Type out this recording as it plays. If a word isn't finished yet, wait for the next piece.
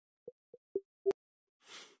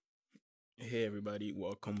Hey everybody,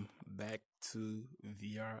 welcome back to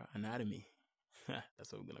VR Anatomy.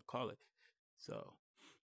 That's what we're gonna call it. So,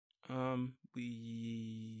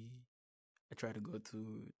 we I try to go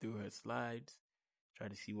through her slides, try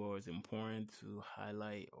to see what was important to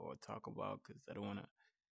highlight or talk about because I don't want to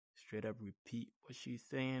straight up repeat what she's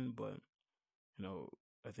saying, but you know,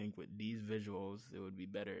 I think with these visuals, it would be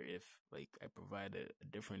better if like I provide a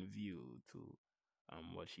different view to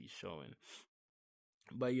what she's showing.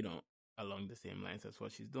 But along the same lines as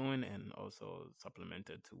what she's doing, and also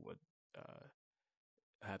supplemented to what uh,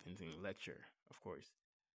 happens in lecture, of course.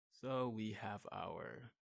 So we have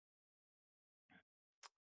our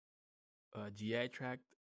GI tract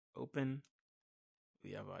open,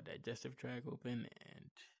 we have our digestive tract open,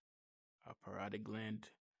 and our parotid gland.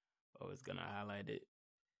 Always gonna highlight it,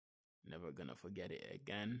 never gonna forget it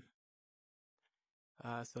again.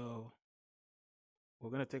 So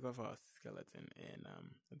we're gonna take off our skeleton, and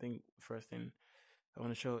I think first thing I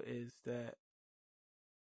want to show is that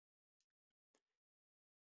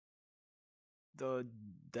the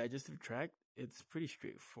digestive tract, it's pretty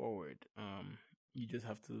straightforward. You just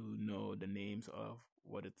have to know the names of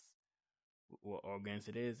what organs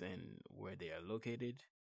it is and where they are located.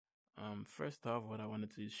 First off, what I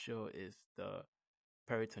wanted to show is the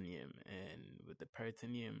peritoneum, and with the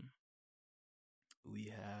peritoneum, we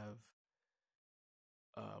have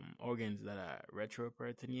organs that are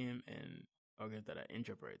retroperitoneum and organs that are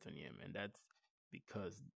intraperitoneum, and that's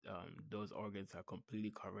because those organs are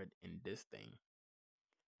completely covered in this thing,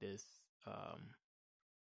 this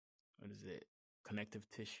what is it, connective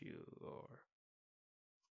tissue, or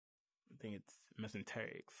I think it's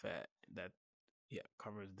mesenteric fat that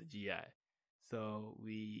covers the GI. So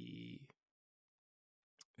we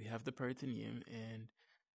have the peritoneum, and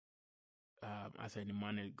as a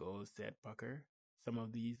mnemonic goes, said Pucker, some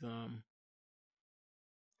of these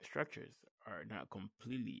structures are not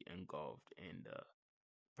completely engulfed in the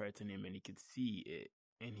peritoneum, and you can see it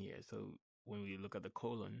in here. So when we look at the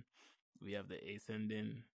colon, we have the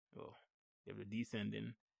ascending, well, we have the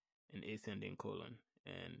descending and ascending colon,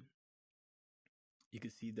 and you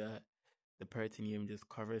can see that the peritoneum just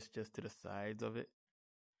covers just to the sides of it,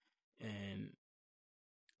 and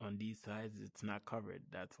on these sides it's not covered.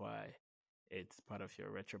 That's why it's part of your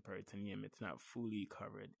retroperitoneum. It's not fully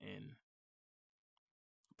covered in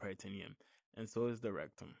peritoneum, and so is the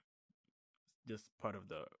rectum. Just part of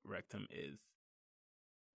the rectum is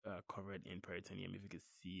covered in peritoneum. If you can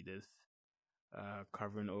see this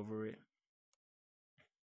covering over it,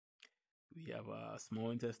 we have small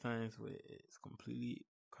intestines where it's completely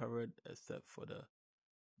covered except for the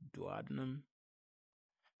duodenum.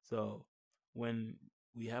 So when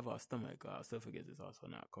we have our stomach, our esophagus is also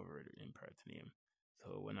not covered in peritoneum.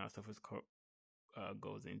 So when our esophagus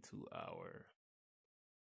goes into our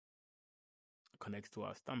connects to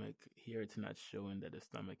our stomach, here it's not showing that the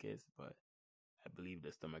stomach is, but I believe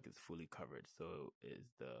the stomach is fully covered. So is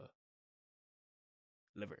the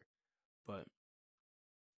liver. But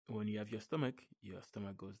when you have your stomach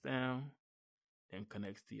goes down, then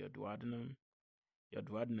connects to your duodenum. Your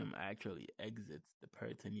duodenum actually exits the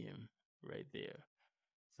peritoneum right there.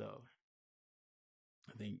 So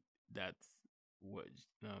I think that's what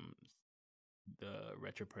the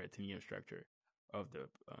retroperitoneum structure of the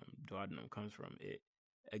duodenum comes from. It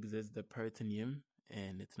exits the peritoneum,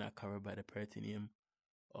 and it's not covered by the peritoneum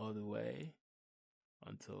all the way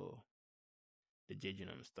until the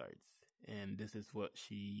jejunum starts. And this is what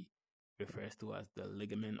she refers to as the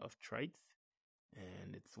ligament of Treitz,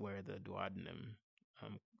 and it's where the duodenum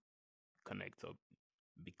connects up,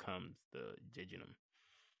 becomes the jejunum.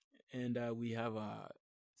 And we have a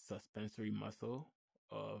suspensory muscle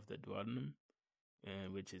of the duodenum,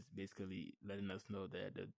 and which is basically letting us know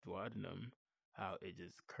that the duodenum, how it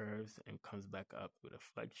just curves and comes back up with a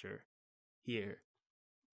flexure here.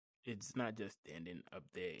 It's not just standing up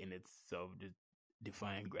there in itself, just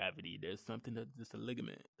defying gravity. There's something that's just a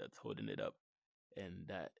ligament that's holding it up, and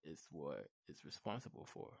that is what it's responsible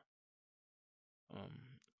for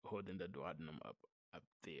holding the duodenum up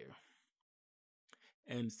there.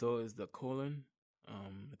 And so is the colon.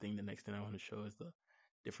 I think the next thing I want to show is the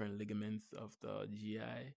different ligaments of the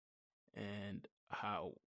GI and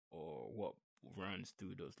how or what runs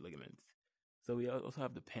through those ligaments. So we also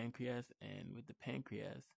have the pancreas, and with the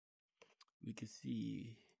pancreas, we can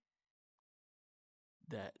see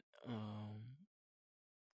that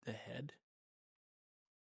the head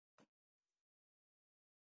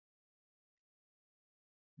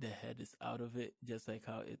is out of it, just like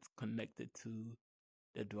how it's connected to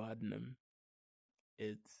the duodenum.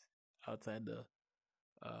 It's outside the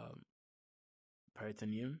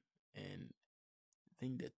peritoneum, and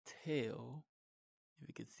think the tail, if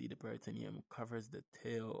you can see the peritoneum, covers the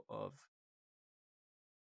tail of,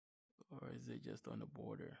 or is it just on the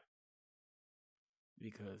border?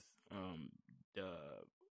 Because the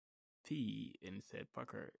P in said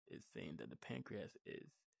pucker is saying that the pancreas is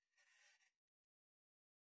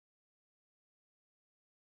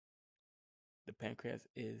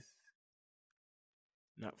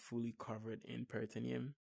not fully covered in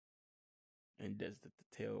peritoneum, and just that the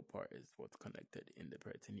tail part is what's connected in the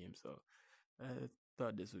peritoneum. So I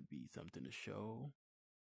thought this would be something to show.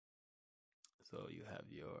 So you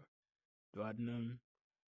have your duodenum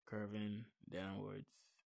curving downwards.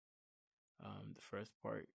 The first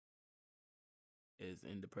part is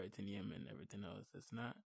in the peritoneum and everything else is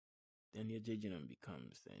not. Then your jejunum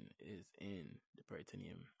becomes and is in the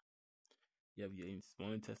peritoneum. You have your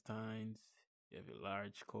small intestines, you have your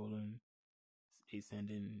large colon,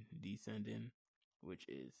 ascending, descending, which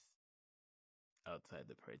is outside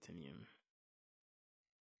the peritoneum.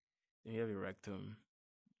 Then you have your rectum.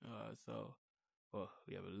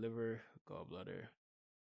 We have a liver, gallbladder,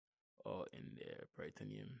 all in their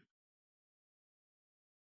peritoneum.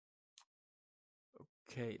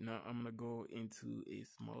 Okay, now I'm gonna go into a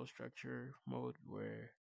small structure mode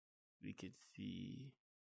where we could see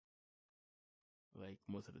like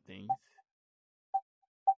most of the things.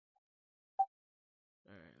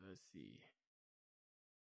 All right, let's see.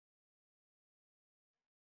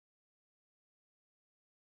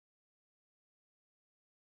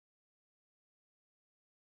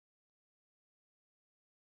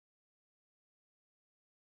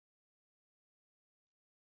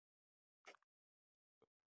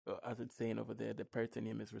 As it's saying over there, the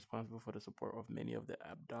peritoneum is responsible for the support of many of the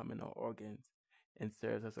abdominal organs and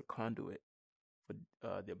serves as a conduit for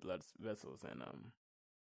their blood vessels, and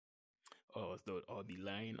as though it all be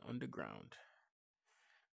lying on the ground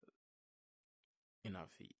in our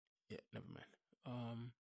feet. Yeah, never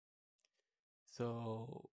mind.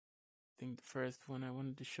 So I think the first one I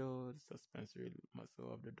wanted to show the suspensory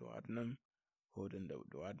muscle of the duodenum, holding the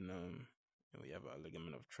duodenum, and we have our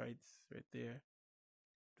ligament of Treitz right there,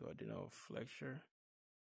 duodenal flexure.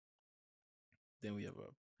 Then we have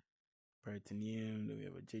a peritoneum. Then we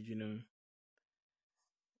have a jejunum.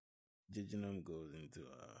 Jejunum goes into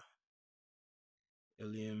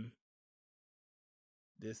ileum.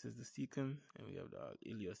 This is the cecum, and we have the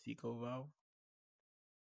ileocecal valve.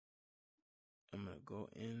 I'm gonna go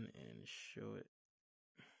in and show it.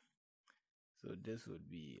 So this would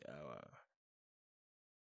be our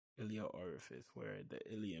ileal orifice, where the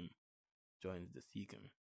ileum joins the cecum,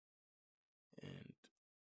 and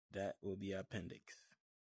that will be appendix,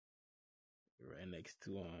 right next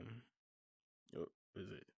to what is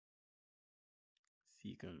it?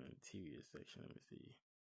 Cecum anterior section. Let me see.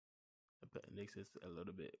 Appendix is a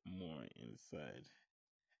little bit more inside.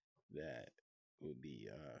 That will be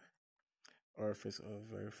orifice of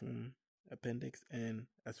verifum appendix, and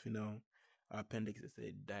as we know, our appendix is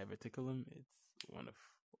a diverticulum. It's one of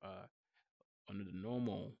the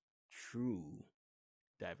normal true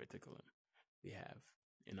diverticulum we have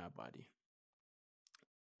in our body.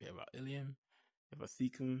 We have our ileum, we have our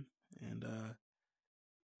cecum, and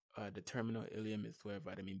the terminal ileum is where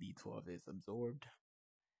vitamin B12 is absorbed.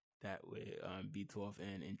 That way, B12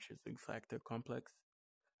 and intrinsic factor complex.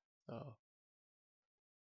 So,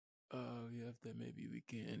 we have that. Maybe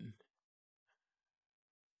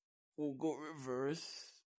we'll go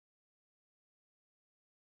reverse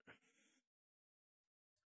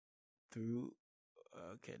through.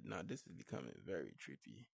 Okay, now this is becoming very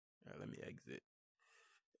trippy. All right, let me exit.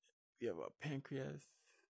 We have a pancreas.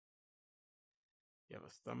 You have a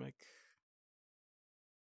stomach.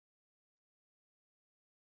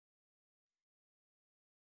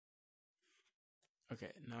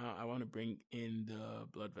 Okay, now I want to bring in the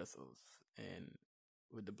blood vessels. And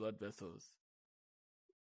with the blood vessels,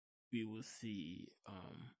 we will see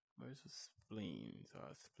where's the spleen? So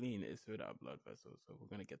our spleen is without blood vessels, so we're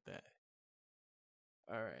gonna get that.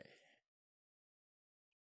 All right.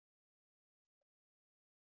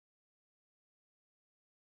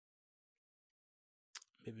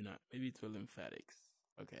 Maybe not. Maybe it's for lymphatics.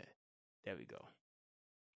 Okay, there we go.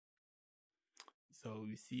 So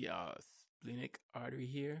we see our splenic artery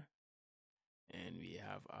here, and we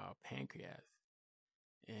have our pancreas.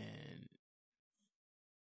 And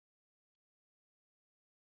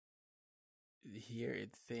here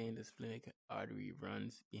it's saying the splenic artery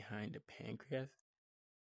runs behind the pancreas,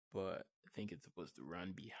 but I think it's supposed to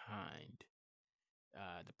run behind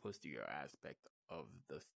the posterior aspect of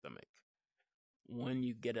the stomach. When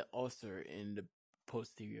you get an ulcer in the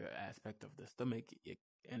posterior aspect of the stomach, it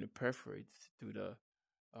perforates through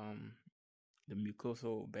the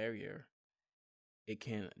mucosal barrier, it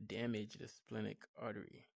can damage the splenic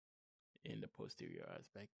artery in the posterior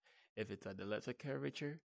aspect. If it's at the lesser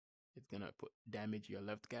curvature, it's gonna damage your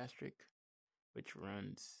left gastric, which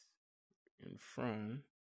runs in front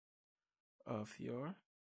of your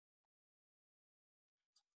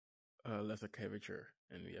lesser curvature,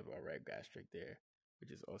 and we have our right gastric there, which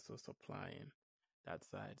is also supplying that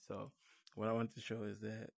side. So what I want to show is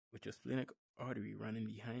that with your splenic artery running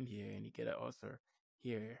behind here, and you get an ulcer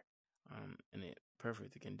here, and it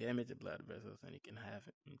can damage the blood vessels, and it can have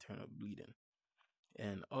internal bleeding,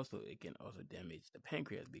 and also it can also damage the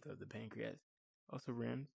pancreas, because the pancreas also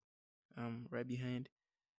runs right behind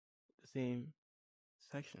the same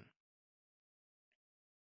section.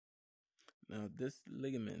 Now this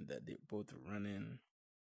ligament that they both run in,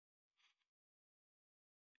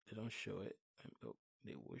 they don't show it. Oh,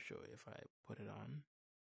 they will show it if I put it on.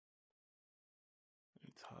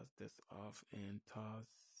 And toss this off and toss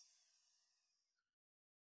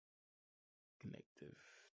connective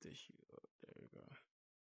tissue. Oh, there we go.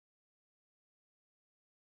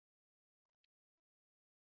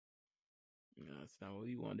 No, that's not what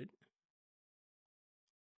we wanted.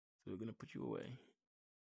 So we're gonna put you away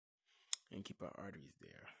and keep our arteries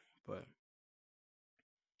there. But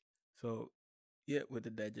so yeah, with the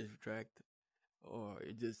digestive tract, or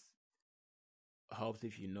it just helps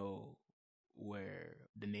if you know where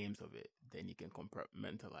the names of it, then you can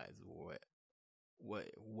compartmentalize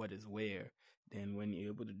what is where. Then when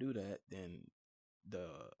you're able to do that, then the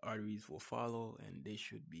arteries will follow, and they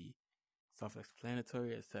should be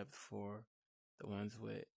self-explanatory, except for the ones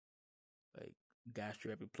with like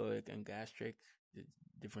gastroepiploic and gastric,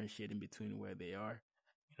 differentiating between where they are.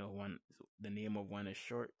 The name of one is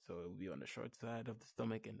short, so it will be on the short side of the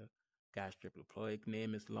stomach, and the gastroepiploic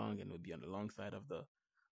name is long, and it will be on the long side of the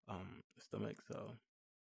stomach. So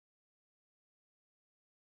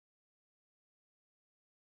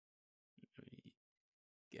let me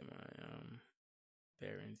get my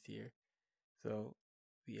bearings here. So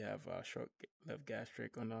we have our short left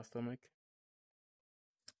gastric on our stomach,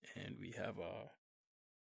 and we have our,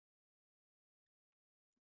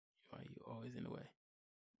 why are you always in the way?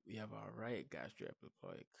 We have our right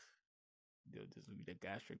gastroepiploic. This will be the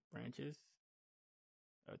gastric branches,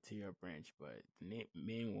 arterial branch, but the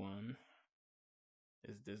main one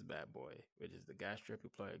is this bad boy, which is the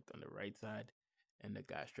gastroepiploic on the right side and the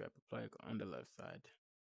gastroepiploic on the left side.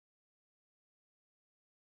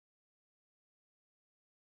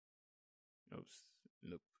 Oops,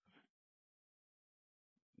 nope.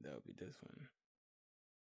 That'll be this one.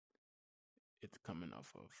 It's coming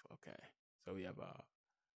off of, okay. So we have a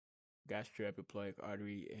gastroepiploic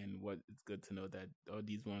artery, and what it's good to know that all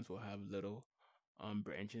these ones will have little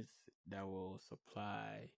branches that will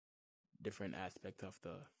supply different aspects of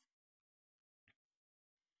the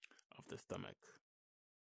stomach.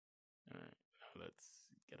 All right, now let's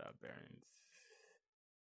get our bearings.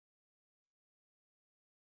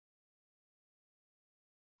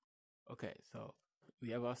 Okay, so we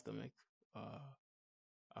have our stomach.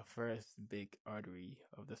 Our first big artery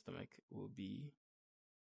of the stomach will be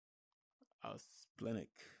our celiac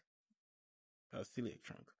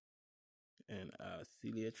trunk. And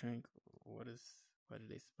celiac trunk, why did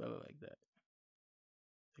they spell it like that?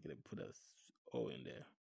 They could put a O in there.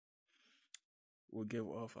 We'll give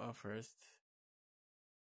off our first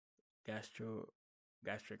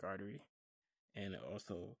gastric artery, and it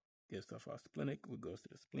also gives off our splenic, which goes to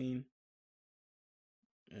the spleen,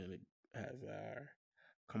 and it has our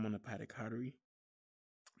common hepatic artery.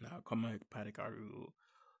 Now, common hepatic artery will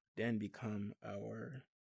then become our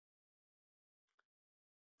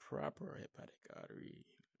proper hepatic artery.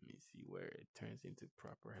 Let me see where it turns into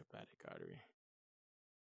proper hepatic artery.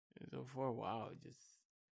 And so for a while, it just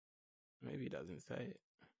maybe it doesn't say it.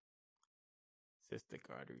 Cystic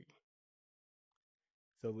artery.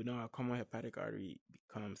 So we know our common hepatic artery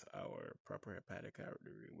becomes our proper hepatic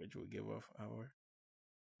artery, which will give off our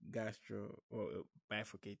it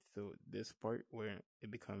bifurcates. So this part where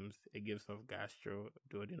it gives off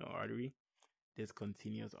gastroduodenal artery, this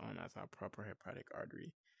continues on as our proper hepatic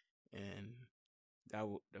artery, and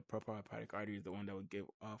the proper hepatic artery is the one that will give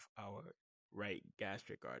off our right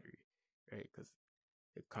gastric artery, right? Because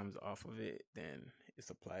it comes off of it, then it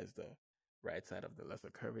supplies the right side of the lesser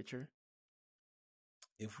curvature.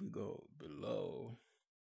 If we go below,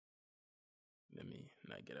 let me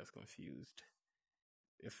not get us confused.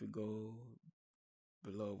 If we go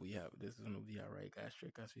below, we have this one will be our right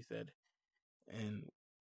gastric, as we said, and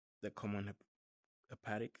the common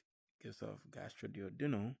hepatic gives off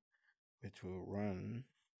gastroduodenal, which will run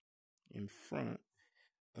in front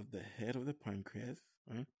of the head of the pancreas,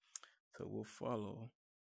 right? So we'll follow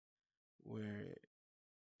where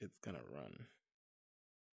it's gonna run.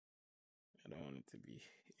 I don't want it to be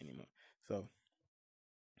anymore. So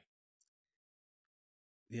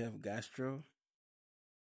we have gastroduodenal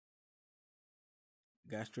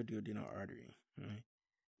artery. Right?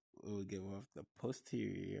 We'll give off the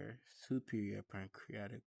posterior superior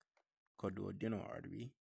pancreatic duodenal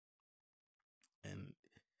artery, and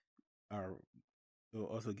our we'll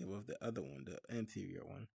also give off the other one, the anterior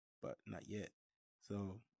one, but not yet.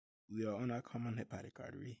 So we are on our common hepatic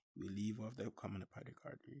artery. We leave off the common hepatic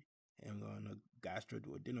artery, and we're on the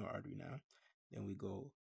gastroduodenal artery now. Then we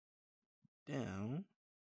go down.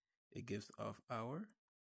 It gives off our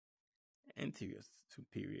anterior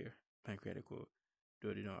superior pancreatic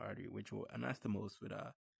duodenal artery, which will anastomose with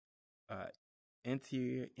our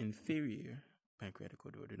anterior inferior pancreatic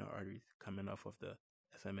duodenal arteries coming off of the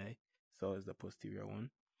SMA. So is the posterior one.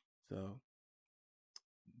 So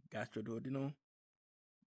gastroduodenal,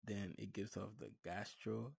 then it gives off the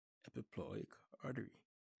gastroepiploic artery.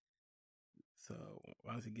 So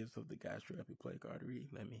once it gives off the gastroepiploic artery,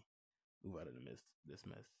 let me move out of this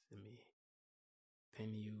mess. Let me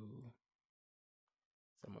pin you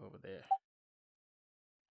somewhere over there.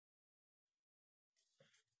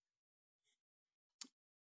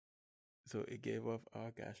 So it gave off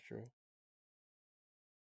our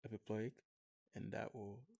gastroepiploic, and that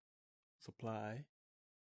will supply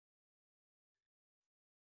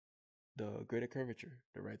the greater curvature,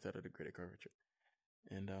 the right side of the greater curvature.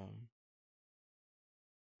 And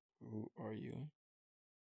who are you?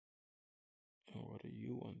 And what do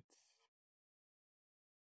you want?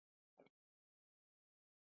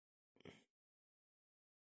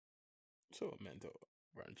 So mental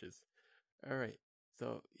branches. All right.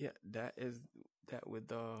 So yeah, that is that with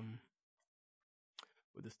the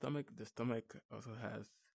stomach. The stomach also has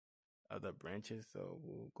other branches, so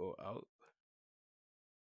we'll go out.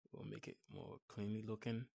 We'll make it more cleanly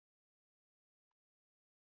looking,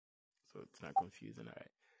 so it's not confusing. All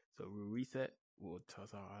right. So we'll reset. We'll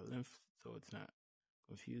toss out our lymph, so it's not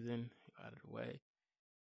confusing. Out of the way.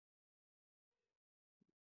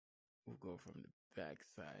 We'll go from the back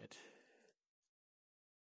side.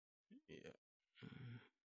 Yeah.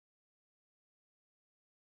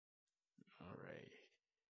 All right.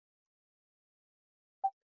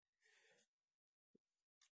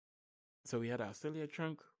 So we had our ciliary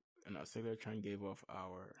trunk, and our ciliary trunk gave off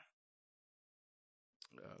our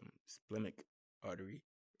splenic artery,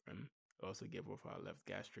 and also gave off our left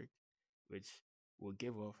gastric, which will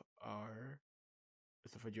give off our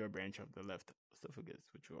esophageal branch of the left esophagus,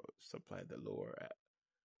 which will supply the lower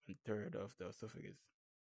 1/3 of the esophagus.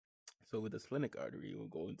 So with the splenic artery, we'll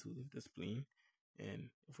go into the spleen,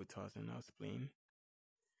 and if we toss in our spleen,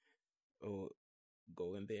 we'll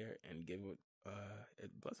go in there and give it a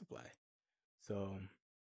blood supply. So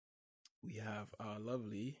we have our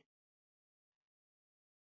lovely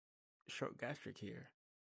short gastric here,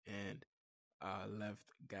 and our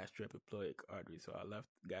left gastroepiploic artery. So our left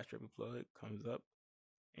gastroepiploic comes up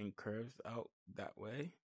and curves out that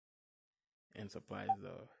way and supplies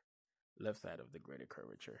the left side of the greater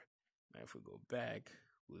curvature. Now if we go back,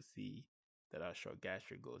 we'll see that our short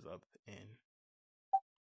gastric goes up and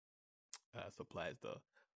supplies the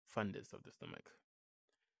fundus of the stomach.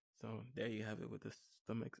 So there you have it with the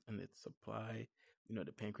stomach and its supply. You know,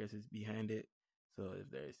 the pancreas is behind it. So if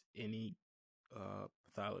there's any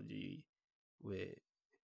pathology with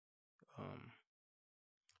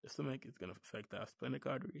the stomach, it's going to affect our splenic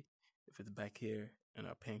artery. If it's back here in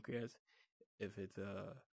our pancreas, if it's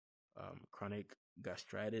a chronic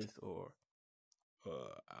gastritis or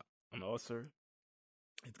an ulcer,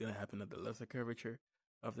 it's going to happen at the lesser curvature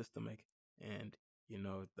of the stomach. And, you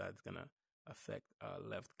know, that's going to affect our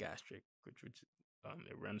left gastric, which it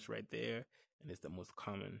runs right there. And it's the most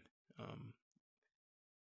common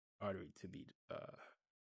artery to be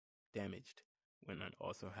damaged when an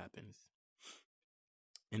ulcer happens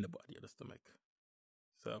in the body of the stomach.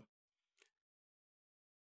 So,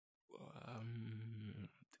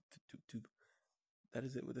 that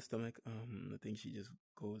is it with the stomach. I think she just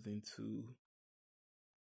goes into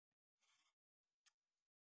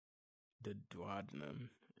the duodenum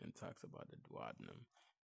and talks about the duodenum.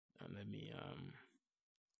 And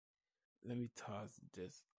let me toss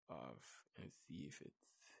this off and see if it's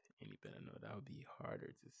any better. No, that would be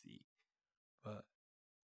harder to see, but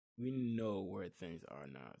we know where things are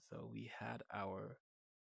now. So we had our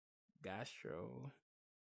gastro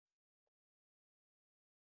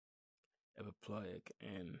epiploic,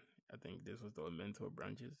 and I think this was the mental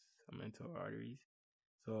branches, mental arteries.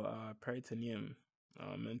 So peritoneum,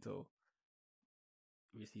 mental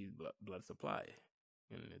receives blood supply,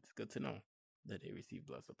 and it's good to know that they receive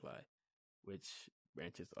blood supply, which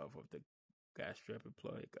branches off of the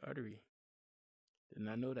gastroepiploic artery. Did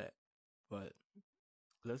not know that, but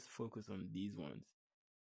let's focus on these ones.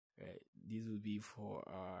 Right, these would be for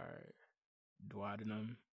our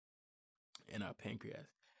duodenum and our pancreas,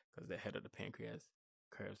 because the head of the pancreas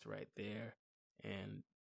curves right there, and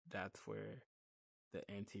that's where the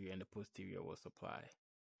anterior and the posterior will supply.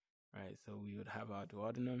 Right, so we would have our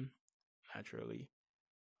duodenum naturally.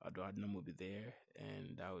 Our duodenum will be there,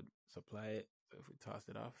 and that would supply it. So if we toss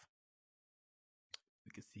it off,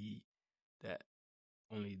 we can see that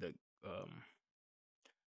only the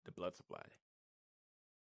blood supply.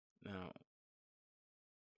 Now,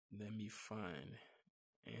 let me find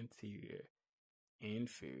anterior,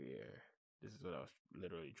 inferior. This is what I was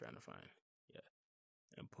literally trying to find. Yeah.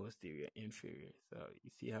 And posterior, inferior. So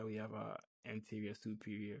you see how we have our anterior,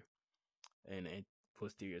 superior, and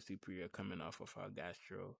posterior, superior coming off of our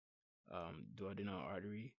gastro duodenal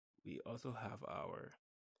artery. We also have our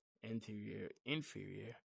anterior,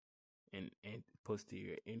 inferior, and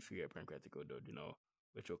posterior, inferior pancreatic duodenal,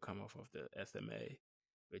 which will come off of the SMA,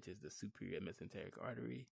 which is the superior mesenteric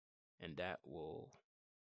artery, and that will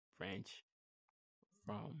branch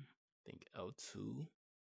from, I think, L2.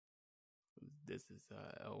 This is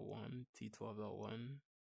L1, T12 L1,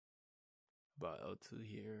 about L2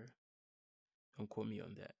 here. Don't quote me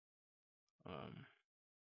on that.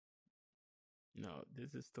 No,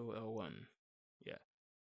 this is still L1. Yeah,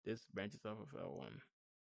 this branches off of L1,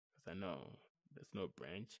 because I know there's no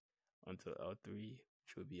branch until L3,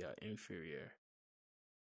 which would be our inferior,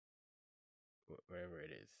 wherever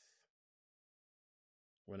it is,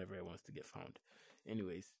 whenever it wants to get found.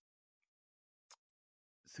 Anyways,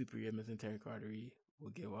 superior mesenteric artery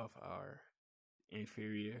will give off our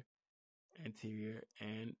inferior, anterior,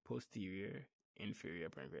 and posterior inferior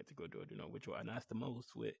pancreatic duodenal, which will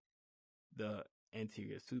anastomose with the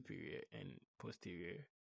anterior superior and posterior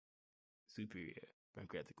superior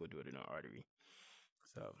pancreatic duodenal artery.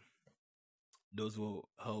 So those will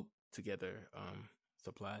help together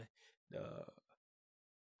supply the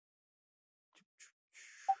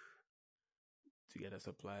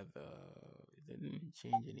it didn't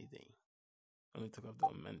change anything. Only took off the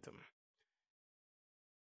momentum.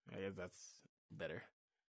 I guess that's better.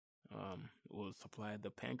 Will supply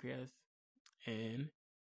the pancreas and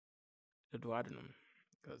the duodenum,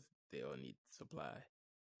 because they all need supply.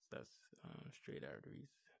 So that's straight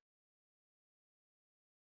arteries.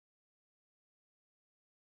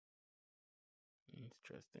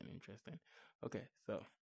 Interesting. Okay, so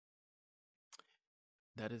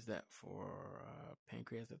that is that for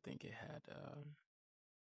pancreas. I think it had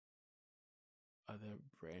other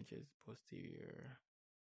branches, posterior,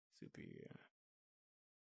 superior.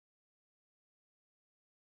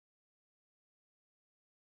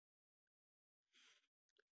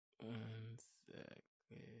 One sec.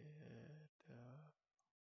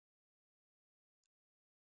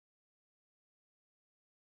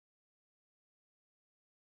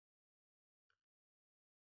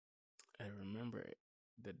 I remember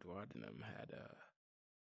the duodenum had a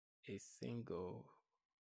single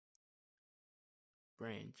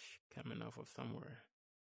branch coming off of somewhere,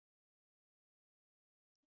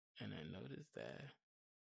 and I noticed that.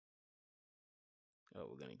 Oh,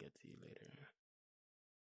 we're gonna get to you later.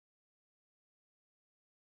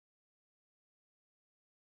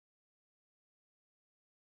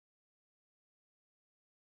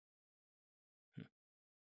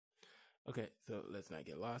 Okay, so let's not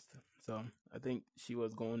get lost. So I think she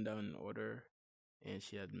was going down in order, and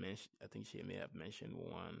she had mentioned. I think she may have mentioned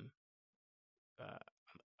one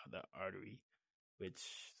other artery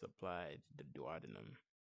which supplied the duodenum.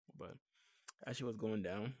 But as she was going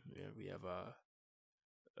down, we have a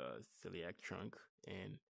celiac trunk,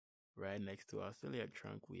 and right next to our celiac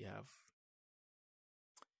trunk, we have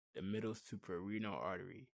the middle suprarenal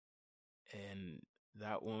artery, and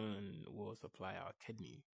that one will supply our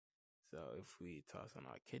kidney. So if we toss on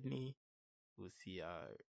our kidney, we'll see our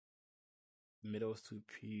middle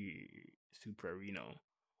suprarenal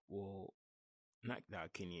will not our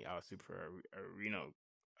kidney, our suprarenal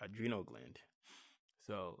adrenal gland.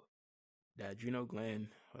 So the adrenal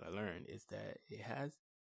gland, what I learned is that it has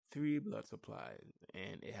 3 blood supplies,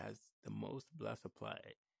 and it has the most blood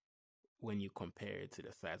supply when you compare it to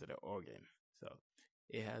the size of the organ. So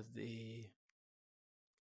it has the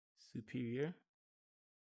superior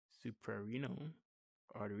suprarenal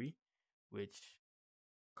artery, which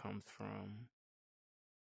comes from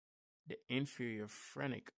the inferior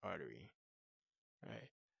phrenic artery,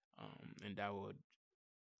 right? And that would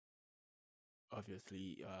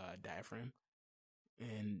obviously diaphragm.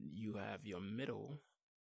 And you have your middle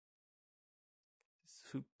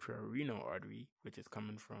suprarenal artery, which is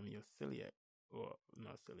coming from your celiac, or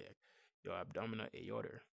not celiac, your abdominal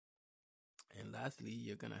aorta. And lastly,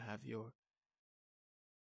 you're going to have your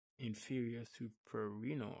inferior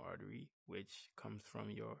suprarenal artery, which comes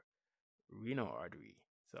from your renal artery.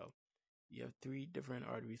 So you have three different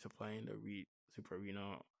arteries supplying the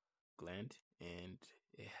suprarenal gland, and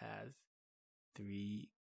it has three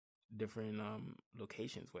different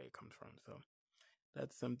locations where it comes from. So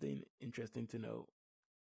that's something interesting to know.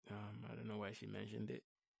 I don't know why she mentioned it.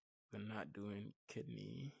 We're not doing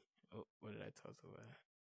kidney. Oh, what did I toss away?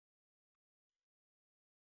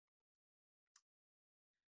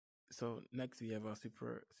 So next we have our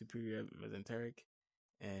superior mesenteric,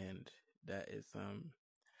 and that is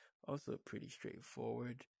also pretty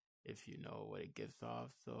straightforward if you know what it gives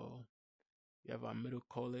off. So you have our middle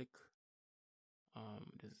colic.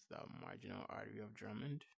 This is the marginal artery of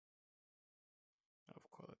Drummond. Of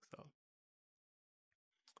colic. So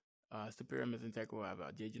superior mesenteric will have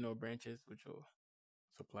our jejunal branches, which will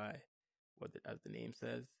supply as the name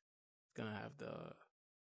says. It's gonna have the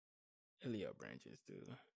ilia branches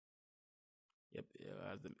too. Yep, it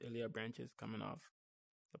has the ilia branches coming off,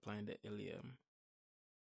 supplying the ilium,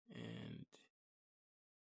 and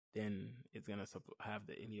then it's gonna have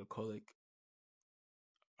the iliocolic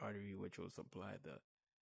artery, which will supply the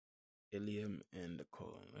ilium and the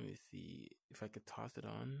colon. Let me see if I could toss it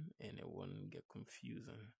on and it wouldn't get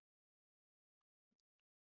confusing.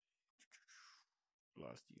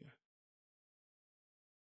 Lost you.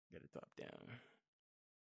 Get it top down.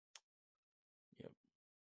 Yep.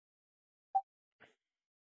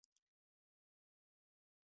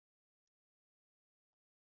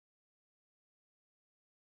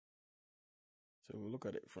 So we'll look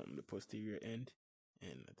at it from the posterior end,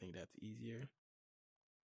 and I think that's easier.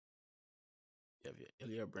 You have your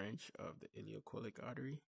ilia branch of the iliocolic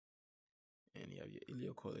artery, and you have your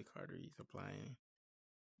iliocolic artery supplying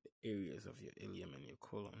the areas of your ilium and your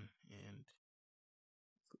colon. And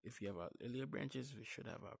if you have our ilia branches, we should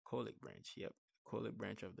have our colic branch. Yep, colic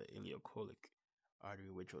branch of the iliocolic artery,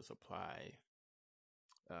 which will supply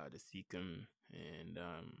the cecum and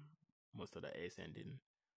most of the ascending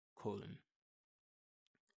colon,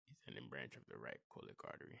 ascending branch of the right colic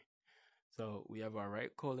artery. So we have our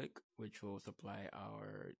right colic, which will supply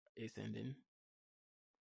our ascending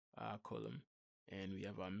colon, and we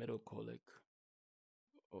have our middle colic,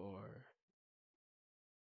 or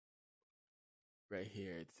right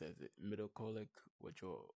here it says it, middle colic, which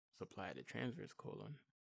will supply the transverse colon,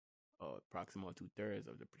 or proximal 2/3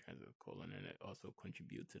 of the transverse colon, and it also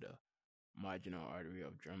contributes to the marginal artery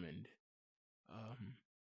of Drummond.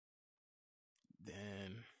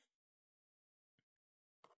 Then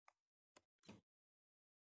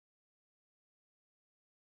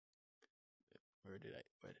where did I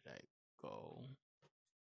go?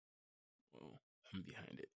 Oh, I'm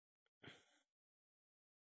behind it.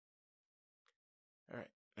 All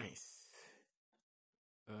right, nice.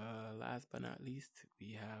 Last but not least,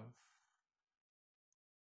 we have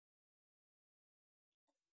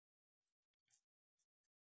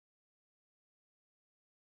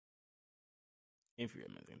inferior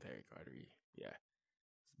mesenteric artery. Yeah,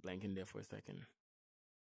 it's blanking there for a second.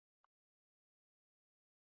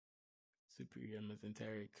 Superior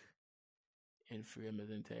mesenteric, inferior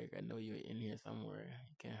mesenteric. I know you're in here somewhere.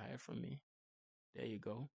 You can't hide from me. There you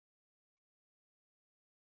go.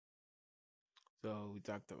 So we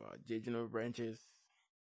talked about jejunal branches,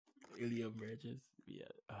 ilium branches. Yeah,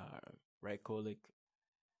 right colic,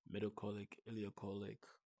 middle colic, iliocolic,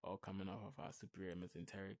 all coming off of our superior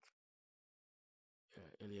mesenteric.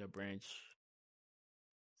 Ilia branch,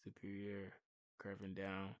 superior, curving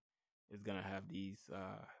down, is gonna have these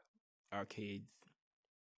arcades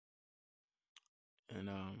and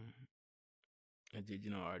a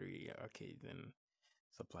jejunal artery arcades, and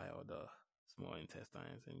supply all the small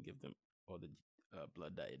intestines and give them all the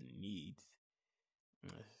blood that it needs.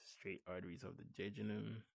 Straight arteries of the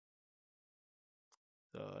jejunum.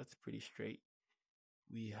 So that's pretty straight.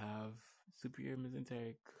 We have superior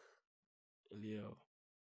mesenteric,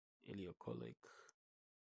 iliocolic.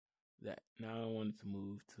 That now I want to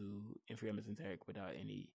move to inferior mesenteric without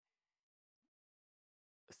any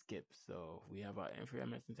skip. So we have our inferior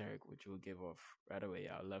mesenteric, which will give off right away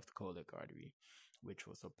our left colic artery, which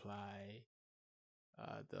will supply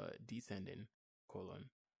the descending colon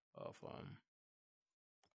of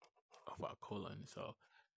our colon. So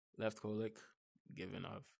left colic giving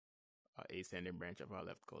off our ascending branch of our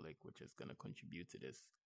left colic, which is going to contribute to this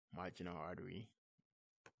marginal artery.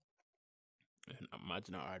 And a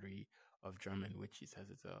marginal artery of Drummond, which he says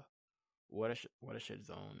it's a watershed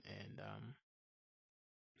zone, and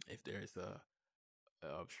if there's a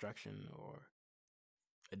obstruction or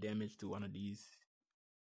a damage to one of these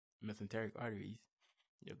mesenteric arteries,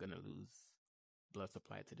 you're gonna lose blood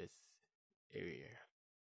supply to this area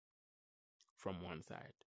from one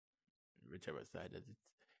side, whichever side that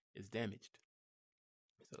it's damaged.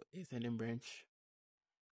 So ascending branch,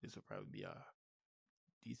 this will probably be a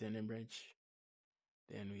descending branch.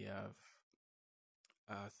 Then we have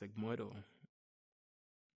sigmoidal,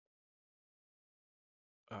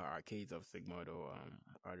 arcades of sigmoidal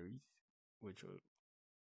arteries, which will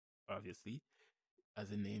obviously, as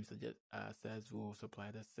the name says, will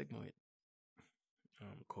supply the sigmoid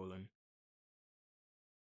colon.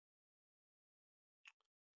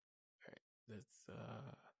 All right, let's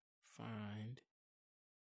find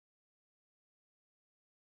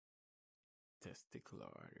testicular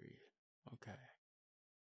artery. Okay.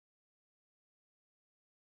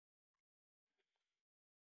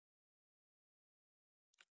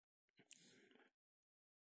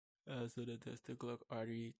 So the testicular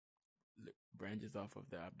artery branches off of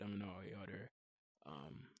the abdominal aorta.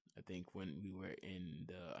 I think when we were in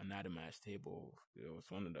the anatomized table, it was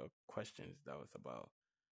one of the questions that was about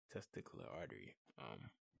testicular artery.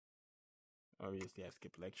 Obviously I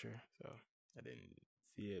skipped lecture, so I didn't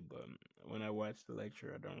see it, but when I watched the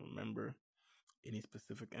lecture, I don't remember any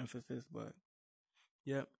specific emphasis, but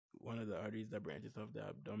yep, one of the arteries that branches off the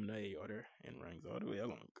abdominal aorta and runs all the way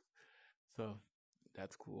along. So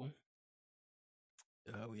that's cool.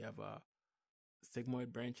 We have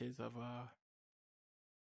sigmoid branches of um,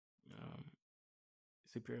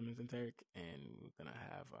 superior mesenteric, and we're gonna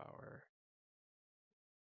have our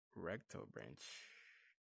rectal branch,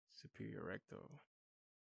 superior rectal.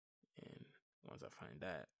 And once I find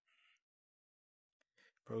that,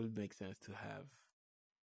 probably makes sense to have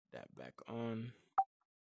that back on.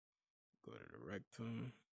 Go to the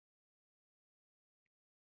rectum,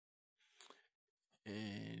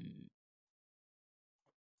 and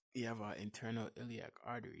we have our internal iliac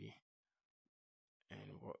artery.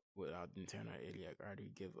 And what our internal iliac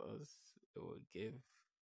artery give us? It will give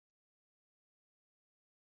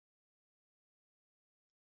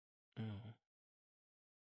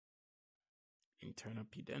internal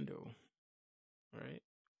pudendal, right?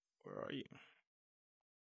 Where are you?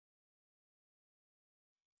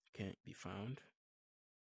 Can't be found.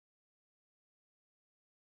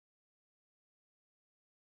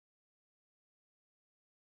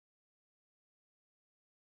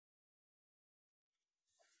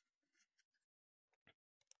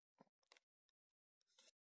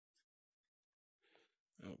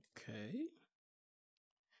 Okay.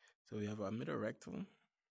 So we have our middle rectal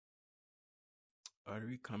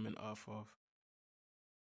artery coming off of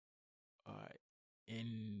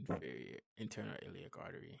inferior internal iliac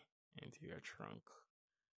artery into your trunk,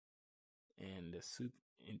 and the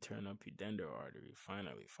internal pudendal artery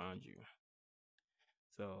finally found you.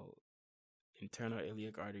 So internal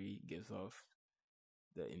iliac artery gives off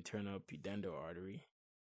the internal pudendal artery.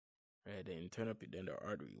 Right, the internal pudendal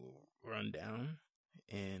artery will run down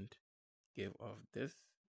and give off this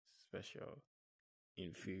special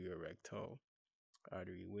inferior rectal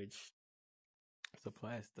artery, which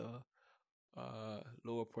supplies the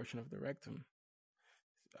lower portion of the rectum,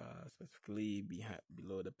 specifically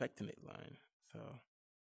below the pectinate line. So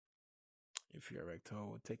inferior rectal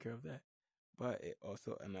will take care of that. But it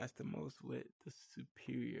also anastomoses with the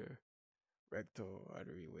superior rectal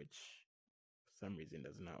artery, which for some reason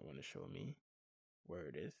does not want to show me where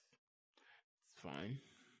it is. It's fine,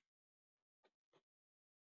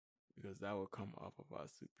 because that will come off of our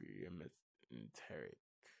superior mesenteric.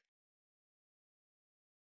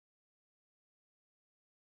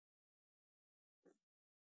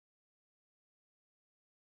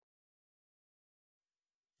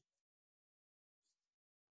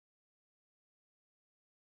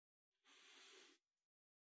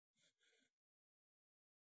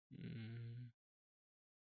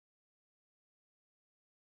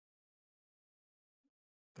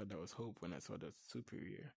 Thought that was hope when I saw the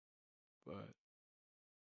superior, but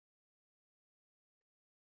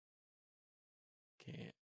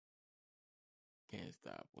can't can't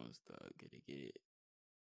stop once the get it.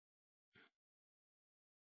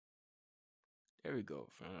 There we go,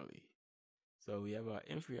 finally. So we have our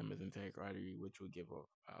inferior mesenteric artery, which will give off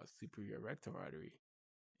our superior rectal artery,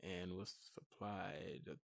 and will supply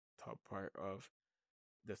the top part of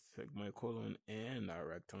the sigmoid colon and our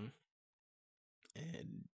rectum,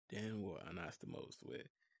 and then we'll anastomose with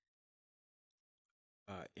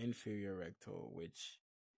inferior rectal, which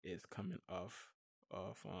is coming off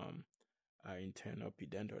of our internal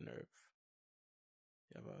pudendal nerve.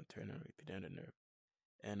 You have our internal pudendal nerve,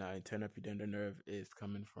 and our internal pudendal nerve is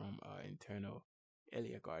coming from our internal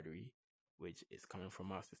iliac artery, which is coming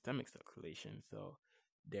from our systemic circulation. So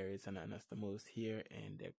there is an anastomose here,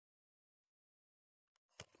 and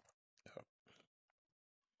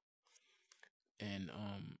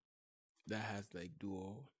that has like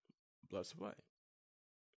dual blood supply,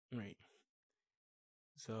 right?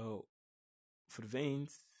 So for the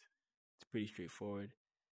veins, it's pretty straightforward.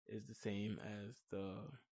 It's the same as the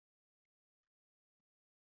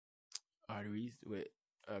arteries with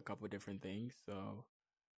a couple different things. So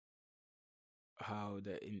how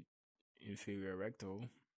the inferior rectal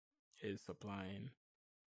is supplying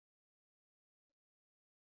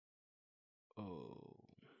oh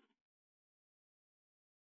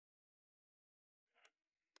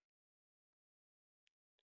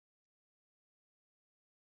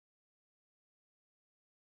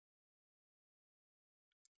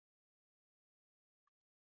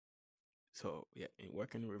so yeah, in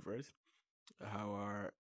working in reverse, how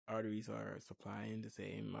our arteries are supplying the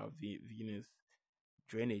same, our venous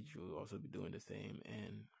drainage will also be doing the same.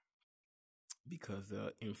 And because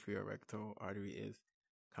the inferior rectal artery is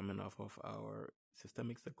coming off of our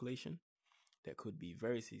systemic circulation, there could be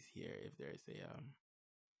varices here if there is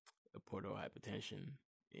a portal hypertension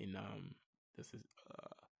in this is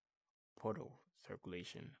portal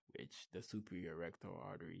circulation, which the superior rectal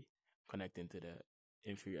artery connecting to the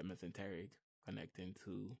inferior mesenteric connecting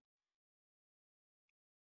to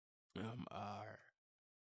our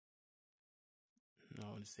I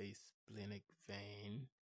want to say splenic vein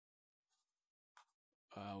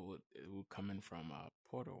it would come in from a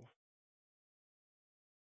portal.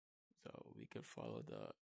 So we could follow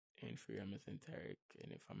the inferior mesenteric,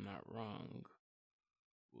 and if I'm not wrong,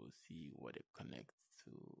 we'll see what it connects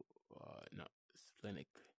to. No, splenic.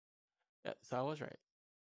 Yeah, so I was right.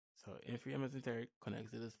 So inferior mesenteric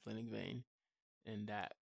connects to the splenic vein, and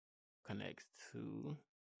that connects to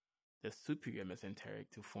the superior mesenteric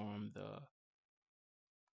to form the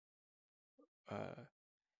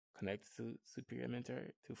connects to superior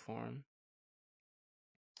mesenteric to form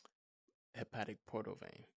hepatic portal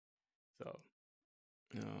vein. So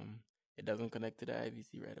it doesn't connect to the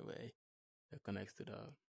IVC right away. It connects to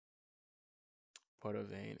the portal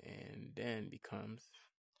vein and then becomes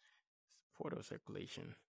portal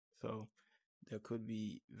circulation. So there could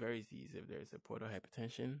be varices if there's a portal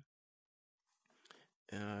hypertension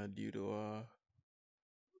due to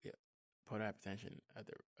portal hypertension at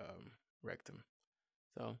the rectum.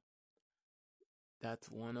 So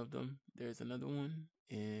that's one of them. There's another one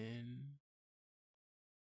in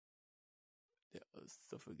the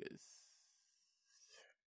esophagus.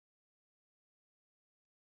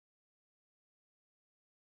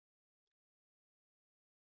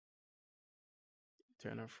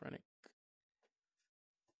 Internophrenic.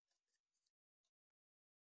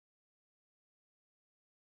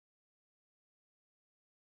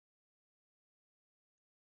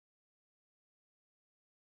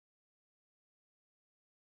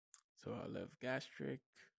 So our left gastric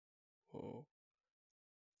or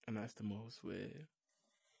anastomose with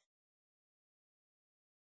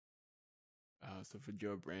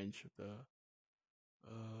esophageal branch of the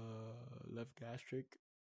left gastric,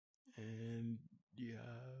 and you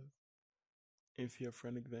have inferior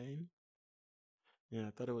phrenic vein. Yeah, I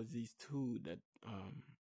thought it was these two that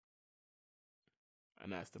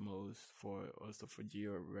anastomose for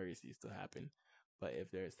esophageal varices to happen, but if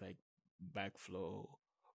there's like backflow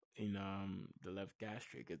in the left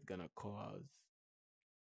gastric, it's gonna cause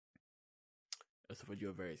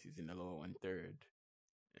esophageal varices in the lower 1/3,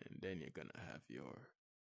 and then you're gonna have your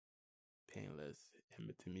painless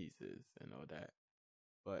hematemesis and all that.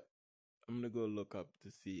 But I'm gonna go look up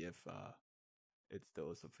to see if it's the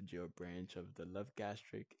esophageal branch of the left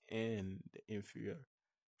gastric and the inferior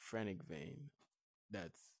phrenic vein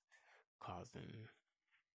that's causing.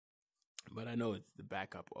 But I know it's the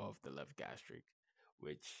backup of the left gastric,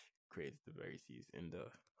 which creates the varices in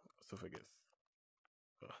the esophagus.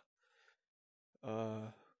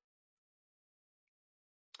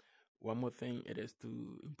 One more thing, it is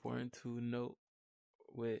too important to note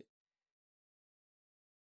with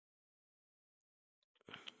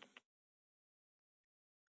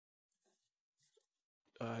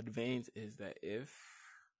the veins is that if,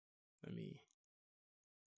 let me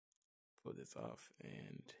pull this off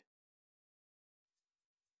and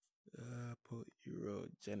put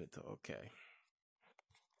urogenital, okay.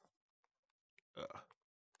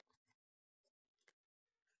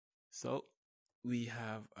 So we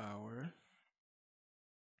have our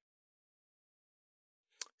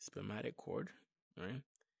spermatic cord, right?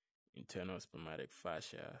 Internal spermatic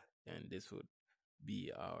fascia, and this would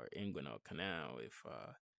be our inguinal canal if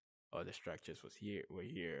all the structures were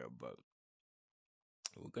here, but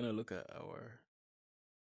We're gonna look at our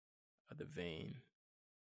other vein.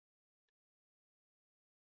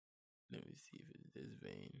 Let me see if it's this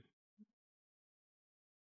vein.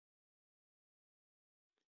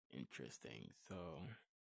 Interesting. So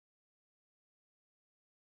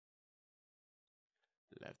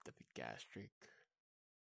left epigastric.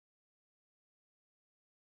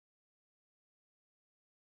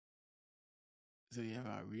 So you have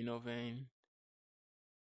our renal vein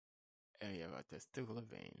and you have our testicular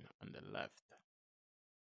vein on the left.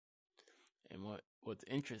 And what's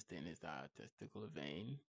interesting is that our testicular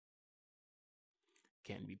vein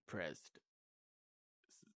can be pressed.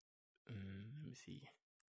 Let me see.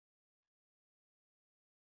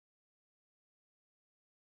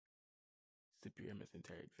 Superior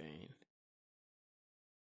mesenteric vein.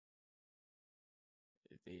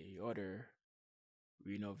 The other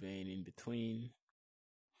renal vein in between,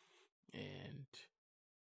 and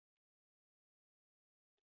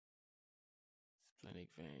splenic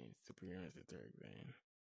vein, superior mesenteric vein.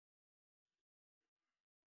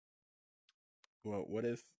 Well, what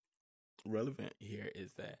is relevant here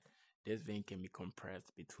is that this vein can be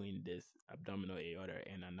compressed between this abdominal aorta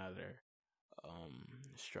and another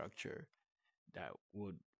structure that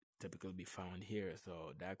would typically be found here.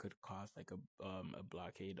 So that could cause like a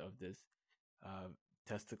blockade of this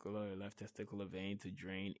left testicular vein to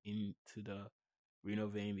drain into the renal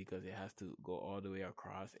vein, because it has to go all the way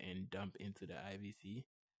across and dump into the IVC,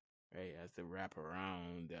 right? It has to wrap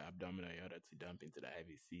around the abdominal aorta to dump into the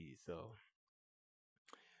IVC. So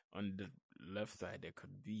on the left side, there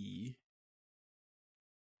could be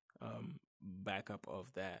backup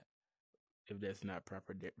of that. If there's not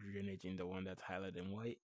proper drainage in the one that's highlighted in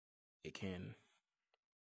white, it can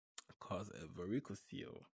cause a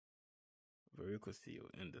varicocele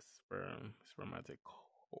in the spermatic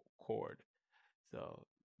cord. So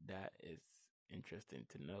that is interesting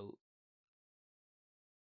to note.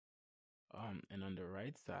 And on the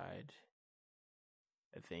right side,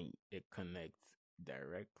 I think it connects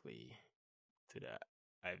directly to the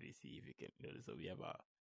IVC. If you can notice, so we have a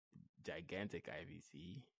gigantic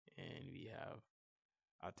IVC, and we have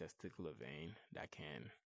our testicular vein that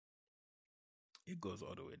it goes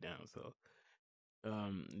all the way down. So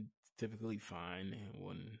it's typically fine and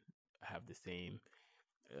wouldn't have the same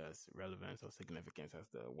relevance or significance as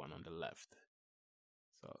the one on the left.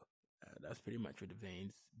 So that's pretty much with the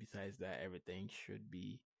veins. Besides that, everything should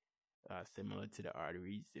be similar to the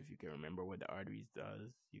arteries. If you can remember what the arteries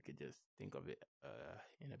does, you could just think of it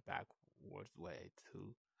in a backwards way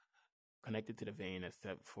to connect it to the vein,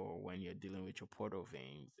 except for when you're dealing with your portal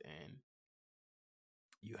veins and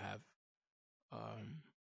you have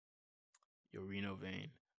your renal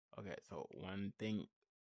vein. Okay, so one thing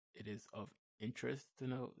it is of interest to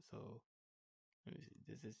note. So let me see.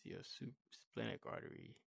 This is your splenic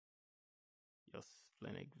artery, your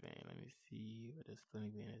splenic vein. Let me see what the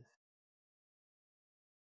splenic vein is.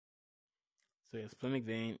 So your splenic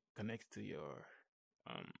vein connects to your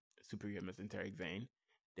superior mesenteric vein,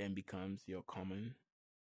 then becomes your common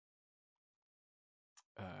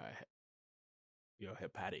your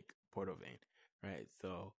hepatic portal vein, right?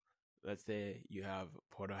 So let's say you have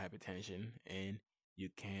portal hypertension and you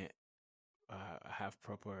can't have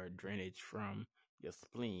proper drainage from your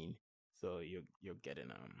spleen, so you're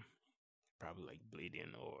getting probably like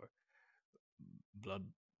bleeding or blood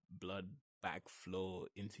blood backflow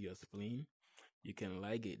into your spleen. You can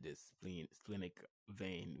ligate this splenic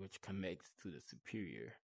vein, which connects to the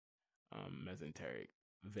superior mesenteric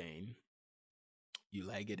vein. You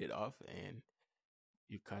ligate it off and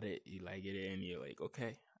you cut it, you ligate it, and you're like,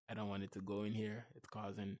 okay, I don't want it to go in here. It's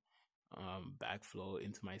causing backflow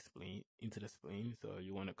into my spleen, into the spleen. So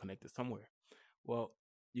you want to connect it somewhere. Well,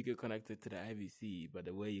 you could connect it to the IVC, but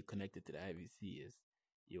the way you connect it to the IVC is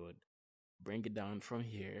you would bring it down from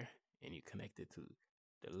here and you connect it to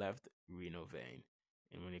the left renal vein.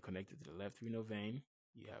 And when you connect it to the left renal vein,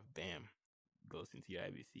 you have bam, goes into your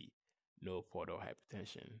IVC. No portal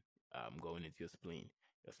hypertension going into your spleen.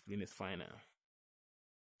 Your spleen is fine now.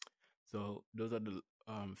 So those are the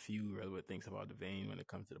few relevant things about the vein when it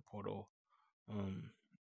comes to the portal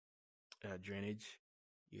drainage.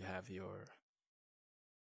 You have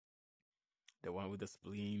the one with the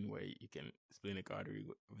spleen, where you can splenic artery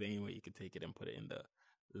vein, where you can take it and put it in the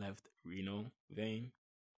left renal vein.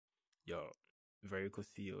 Your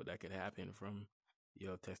varicocele that could happen from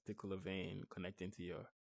your testicular vein connecting to your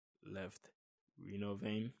left renal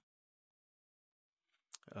vein.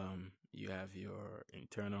 You have your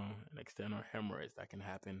internal and external hemorrhoids that can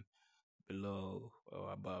happen below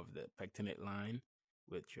or above the pectinate line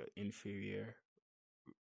with your inferior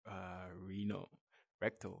renal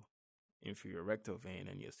rectal inferior rectal vein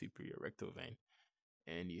and your superior rectal vein,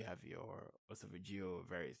 and you have your esophageal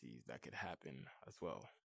varices that could happen as well.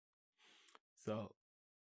 So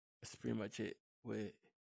that's pretty much it with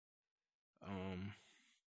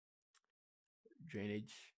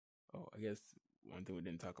drainage. Oh, I guess one thing we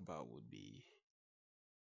didn't talk about would be,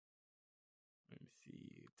 let me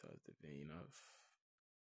see, towards the vein of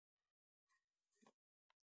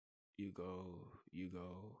you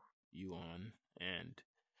on, and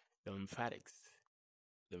the lymphatics.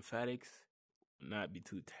 Lymphatics not be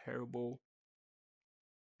too terrible.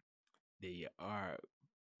 They are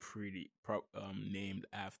pretty named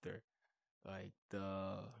after like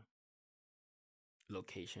the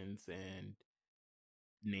locations and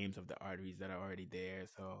names of the arteries that are already there.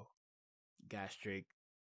 So gastric,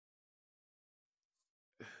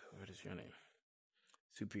 what is your name?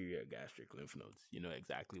 Superior gastric lymph nodes. You know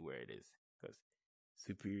exactly where it is because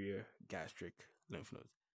superior gastric lymph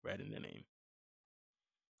nodes, right in the name.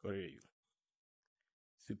 What are you?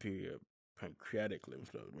 Superior pancreatic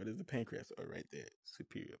lymph node. What is the pancreas? Oh, right there.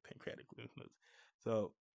 Superior pancreatic lymph nodes.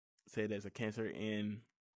 So, say there's a cancer in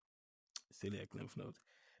celiac lymph nodes.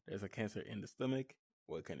 There's a cancer in the stomach.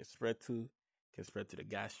 What can it spread to? It can spread to the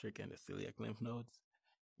gastric and the celiac lymph nodes.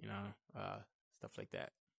 You know, stuff like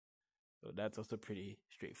that. So that's also pretty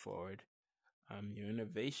straightforward. Your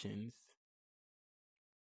innervations.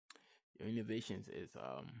 Your innervations is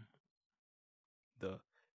the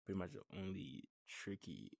pretty much the only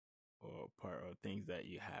tricky or part or things that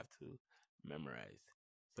you have to memorize.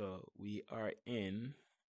 So we are in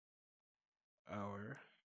our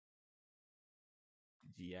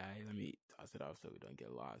GI. Let me toss it off so we don't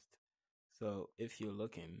get lost. So if you're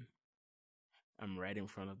looking, I'm right in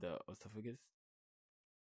front of the esophagus,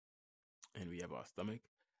 and we have our stomach.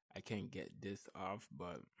 I can't get this off,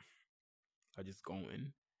 but I'll just go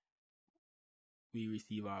in. We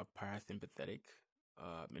receive our parasympathetic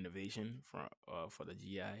innervation for the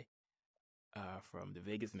GI from the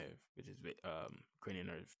vagus nerve, which is cranial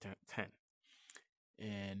nerve 10.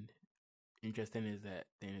 And interesting is that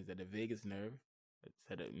the vagus nerve, I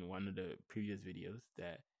said it in one of the previous videos,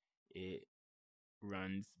 that it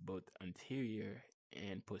runs both anterior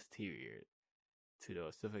and posterior to the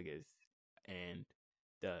esophagus and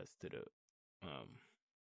thus to the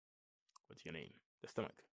what's your name? The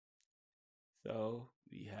stomach. So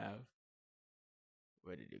we have,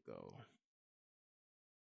 where did it go?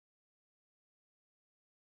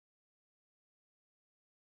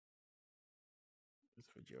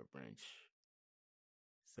 Esophageal branch.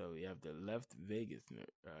 So we have the left vagus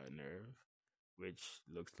nerve, which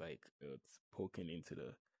looks like it's poking into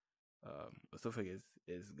the esophagus,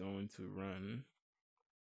 is going to run.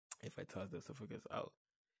 If I toss the esophagus out,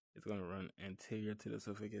 it's going to run anterior to the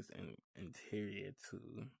esophagus and anterior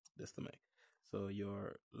to the stomach. So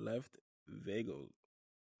your left vagus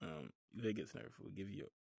nerve will give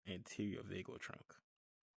you anterior vagal trunk,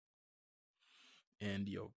 and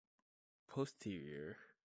your posterior,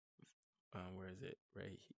 where is it?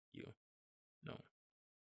 Right, you. No,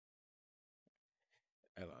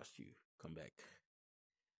 I lost you. Come back.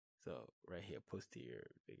 So right here,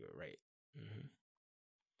 posterior vagal, right.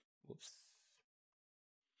 Whoops.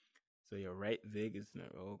 So your right vagus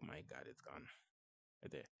nerve. Oh my God, it's gone.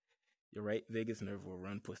 Right there. Your right vagus nerve will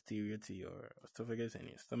run posterior to your esophagus and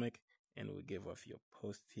your stomach, and will give off your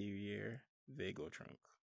posterior vagal trunk.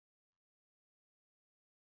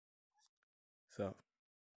 So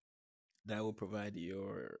that will provide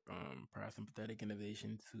your parasympathetic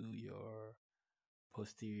innervation to your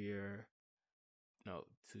posterior, no,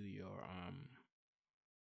 to your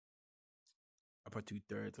upper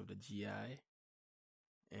 2/3 of the GI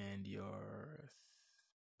and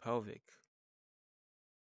pelvic,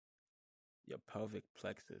 your pelvic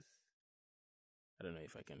plexus. I don't know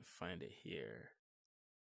if I can find it here.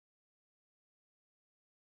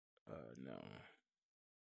 No.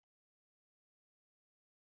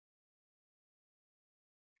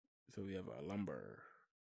 So we have a lumbar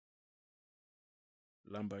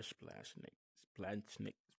splanchnick.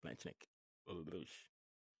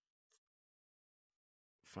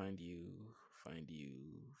 Find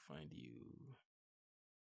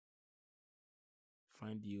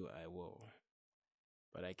you. I will,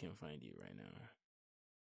 but I can't find you right now.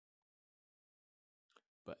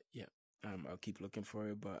 But yeah, I'll keep looking for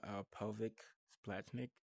it. But our pelvic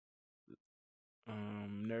splanchnick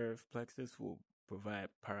nerve plexus will provide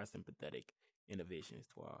parasympathetic innervations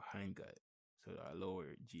to our hindgut, so our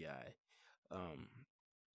lower GI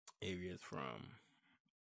areas from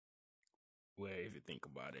where, if you think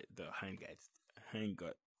about it, the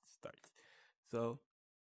hindgut starts. So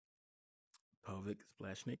pelvic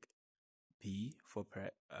splanchnick P for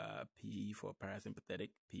parasympathetic,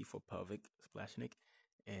 P for pelvic splashnic,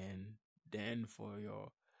 and then for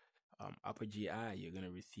your upper GI, you're gonna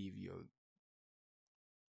receive your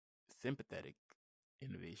sympathetic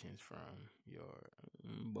innervations from your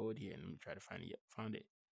board here. And let me try to find it. Yep, found it.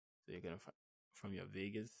 So you're gonna from your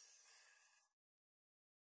vagus,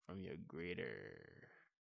 from your greater.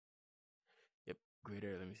 Yep,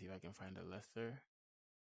 greater. Let me see if I can find a lesser.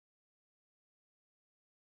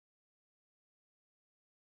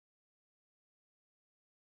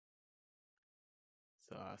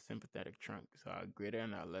 So our sympathetic trunk. So our greater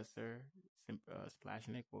and our lesser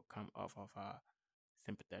splashnic will come off of our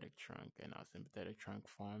sympathetic trunk, and our sympathetic trunk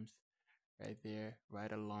forms right there,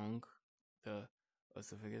 right along the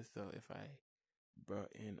esophagus. So if I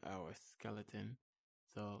brought in our skeleton,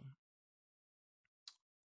 so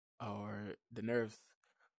the nerves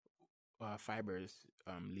fibers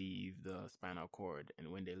leave the spinal cord,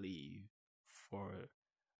 and when they leave, for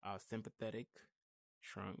our sympathetic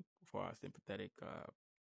trunk, for our sympathetic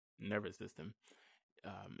nervous system,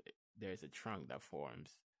 there's a trunk that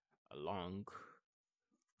forms along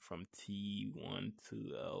from T1 to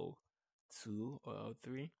L2 or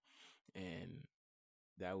L3, and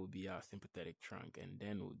that would be our sympathetic trunk, and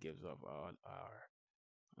then it gives off all our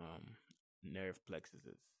nerve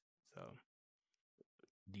plexuses. So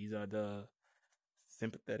these are the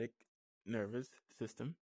sympathetic nervous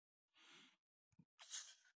system.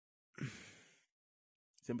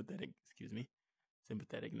 Sympathetic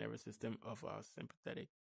nervous system of our sympathetic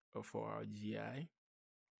or for our GI,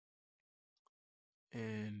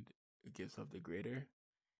 and it gives off the greater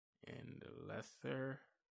and the lesser.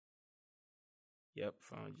 Yep,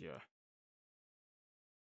 found you.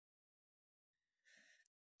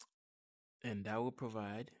 And that will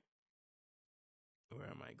provide, where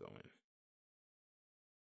am I going?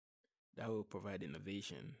 That will provide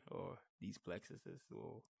innervation, or these plexuses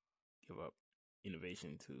will give up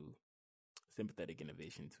innervation to sympathetic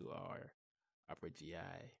innervation to our upper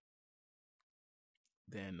GI.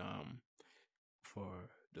 Then for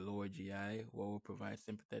the lower GI, what will provide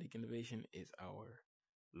sympathetic innervation is our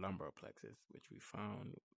lumbar plexus, which we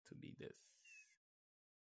found to be this.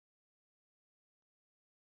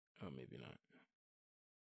 Oh, maybe not.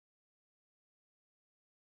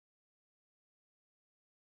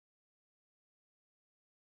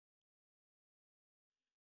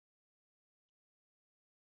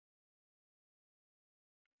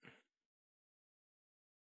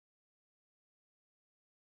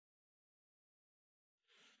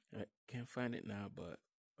 I can't find it now, but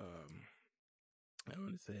I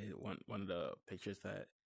want to say one of the pictures that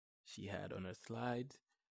she had on her slides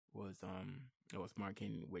was it was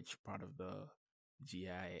marking which part of the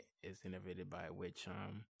GI is innervated by which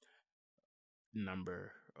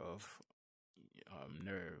number of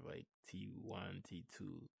nerve, like T1,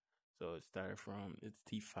 T2. So it started from it's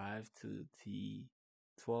T5 to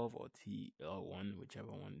T12 or TL1,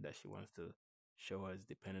 whichever one that she wants to show us,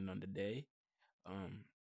 depending on the day.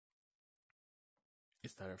 It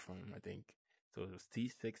started from, I think, so it was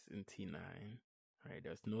T6 and T9, right?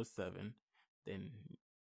 There's no 7. Then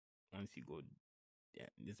once you go, yeah,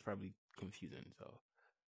 it's probably confusing. So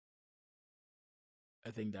I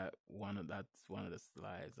think that's one of the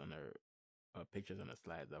slides on her pictures on the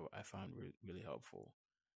slides that I found really helpful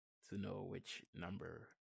to know which number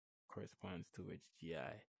corresponds to which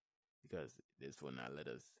GI, because this will not let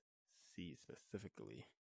us see specifically.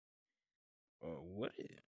 What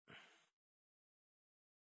is,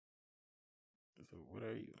 so what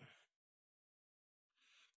are you?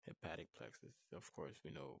 Hepatic plexus. Of course, we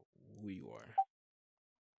know who you are.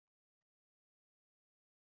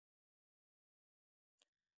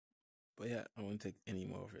 But yeah, I won't take any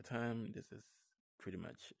more of your time. This is pretty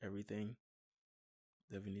much everything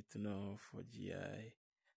that we need to know for GI.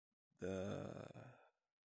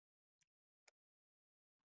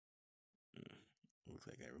 Looks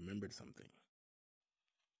like I remembered something.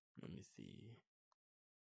 Let me see.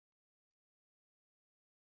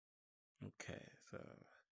 Okay, so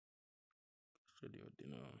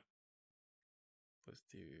duodenal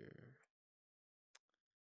posterior.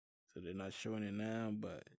 So they're not showing it now,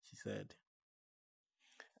 but she said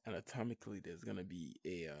anatomically there's gonna be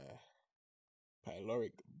a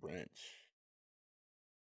pyloric branch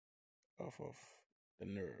off of the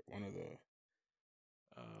nerve, one of the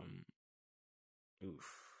oof.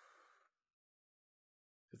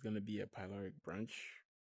 There's gonna be a pyloric branch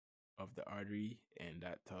of the artery, and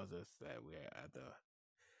that tells us that we're at the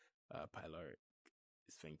pyloric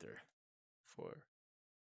sphincter for,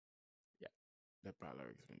 yeah, the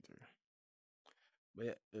pyloric sphincter. But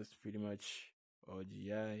yeah, that's pretty much all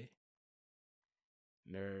GI,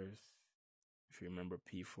 nerves, If you remember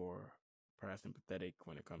P for parasympathetic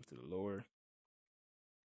when it comes to the lower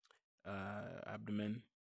abdomen,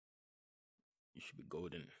 you should be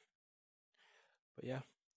golden. But yeah,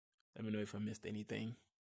 let me know if I missed anything.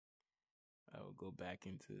 I will go back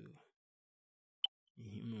into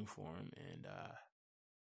human form, and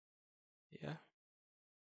yeah,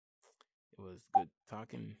 it was good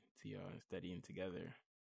talking to y'all and studying together.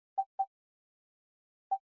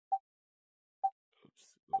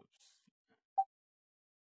 Oops.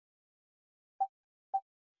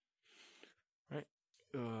 Right.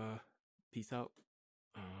 Peace out.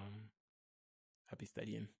 Happy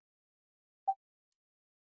studying.